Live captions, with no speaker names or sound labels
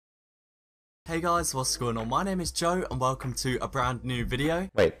Hey guys, what's going on? My name is Joe and welcome to a brand new video.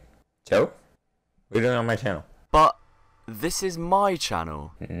 Wait, Joe? What are you doing on my channel? But this is my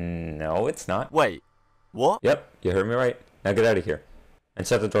channel. No, it's not. Wait, what? Yep, you heard me right. Now get out of here. And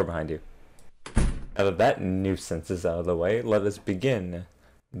shut the door behind you. Now that that nuisance is out of the way, let us begin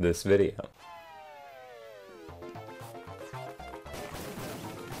this video.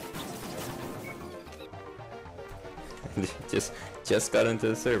 just got into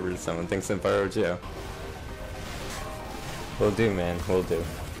the server. Someone thinks I'm PyroJoe. Will do, man. Will do.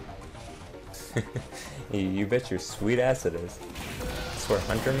 You bet your sweet ass it is. I swear,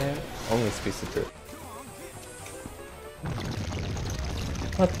 Hunter Man only speaks the truth.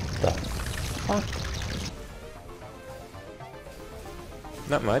 What the fuck?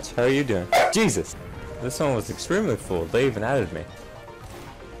 Not much. How are you doing? Jesus! This one was extremely full. They even added me.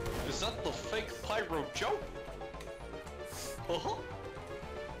 Is that the fake PyroJoe? Uh-huh.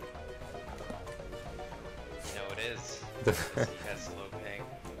 No, it is. He has low ping.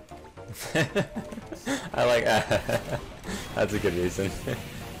 I like that's a good reason.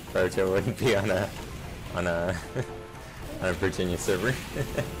 PyroJoe wouldn't be on a Virginia server.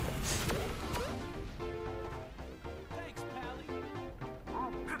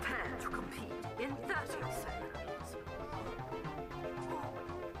 Prepare to compete in 30 seconds.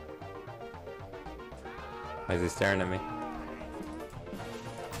 Why is he staring at me?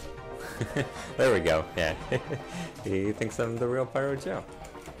 There we go. Yeah. He thinks I'm the real PyroJoe.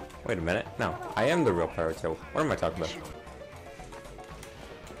 Wait a minute. No, I am the real PyroJoe. What am I talking about?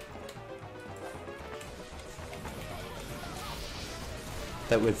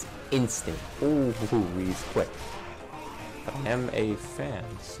 That was instant. Ooh, he's quick. But I am a fan,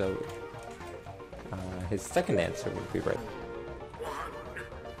 so his second answer would be right.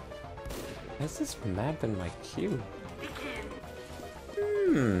 Why is this map in my queue?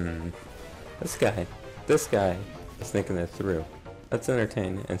 This guy is thinking it through. Let's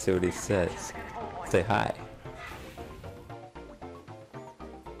entertain and see what he says. Say hi.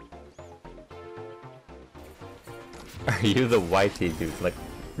 Are you the YT dude? Like,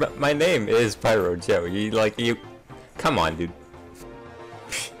 my name is PyroJoe. You, come on, dude.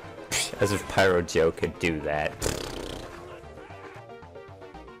 As if PyroJoe could do that.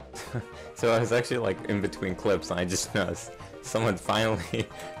 So I was actually like in between clips, and I just noticed someone finally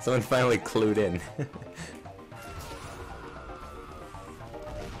clued in.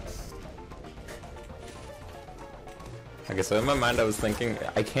 Okay, so in my mind I was thinking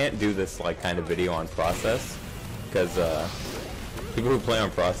I can't do this like kind of video on process because people who play on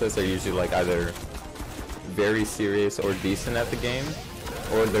process are usually like either very serious or decent at the game,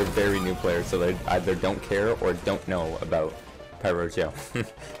 or they're very new players, so they either don't care or don't know about PyroJoe.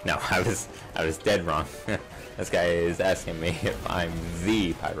 No, I was dead wrong. This guy is asking me if I'm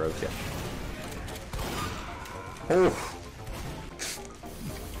the PyroJoe. Oh.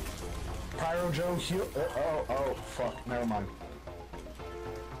 PyroJoe heal. Oh, fuck. Never mind.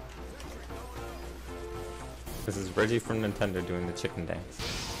 This is Reggie from Nintendo doing the chicken dance.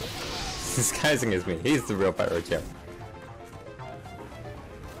 Disguising as me. He's the real PyroJoe.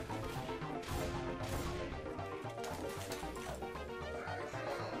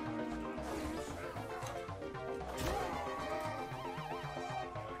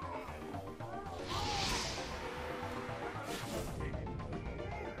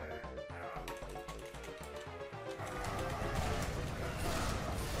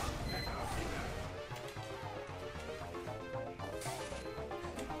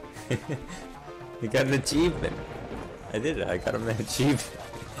 You got an achievement. I did it. I got him an achievement.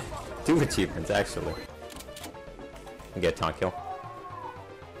 2 achievements, actually. Get taunt kill.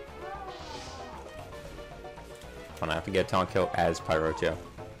 I have to get taunt kill as PyroJoe.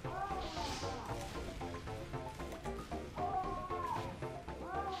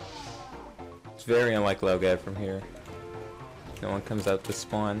 It's very unlikely I'll get it from here. No one comes out to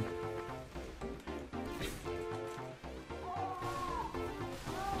spawn.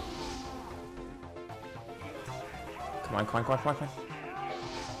 Come on.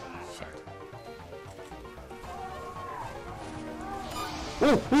 Shit.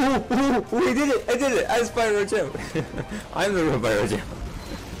 Ooh, I did it! As PyroJoe! I'm the real PyroJoe.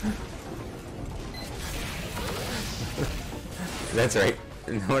 That's right.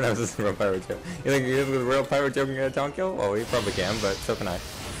 No one else is the real PyroJoe. You think you're the real PyroJoe can get a taunt kill? Well, he probably can, but so can I.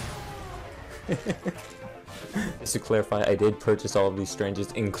 Just to clarify, I did purchase all of these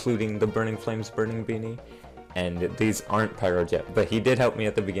strangers, including the Burning Flames Burning Beanie. And these aren't PyroJoe, but he did help me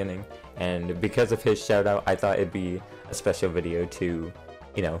at the beginning, and because of his shout out, I thought it'd be a special video to,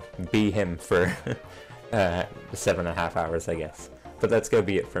 you know, be him for 7.5 hours, I guess. But that's gonna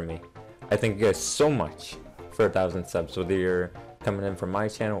be it for me. I thank you guys so much for 1,000 subs, whether you're coming in from my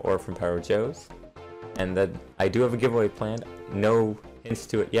channel or from PyroJoe's. And that I do have a giveaway planned. No hints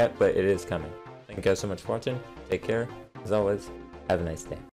to it yet, but it is coming. Thank you guys so much for watching. Take care. As always, have a nice day.